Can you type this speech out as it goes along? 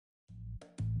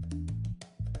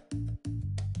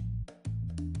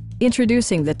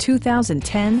Introducing the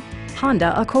 2010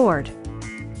 Honda Accord.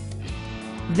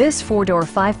 This four-door,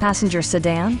 five-passenger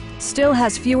sedan still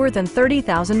has fewer than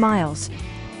 30,000 miles.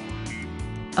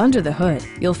 Under the hood,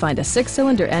 you'll find a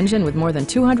six-cylinder engine with more than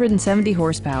 270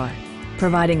 horsepower,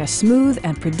 providing a smooth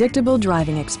and predictable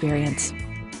driving experience.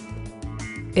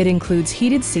 It includes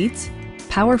heated seats,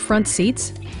 power front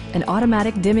seats, an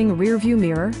automatic dimming rear-view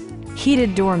mirror,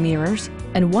 heated door mirrors,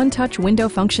 and one-touch window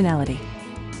functionality.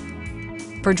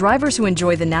 For drivers who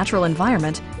enjoy the natural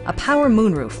environment, a power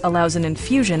moonroof allows an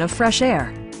infusion of fresh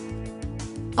air.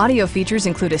 Audio features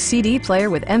include a CD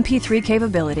player with MP3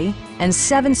 capability and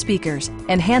 7 speakers,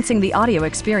 enhancing the audio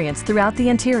experience throughout the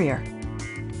interior.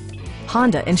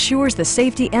 Honda ensures the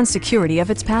safety and security of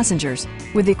its passengers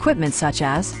with equipment such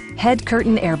as head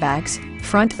curtain airbags,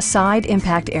 front side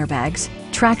impact airbags,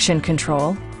 traction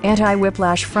control,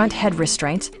 anti-whiplash front head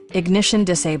restraints, ignition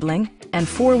disabling, and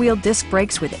four-wheel disc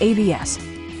brakes with ABS.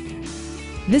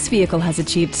 This vehicle has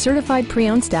achieved certified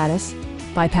pre-owned status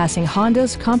by passing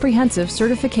Honda's comprehensive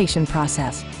certification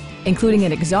process, including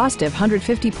an exhaustive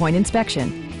 150-point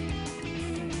inspection.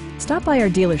 Stop by our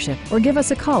dealership or give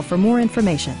us a call for more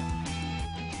information.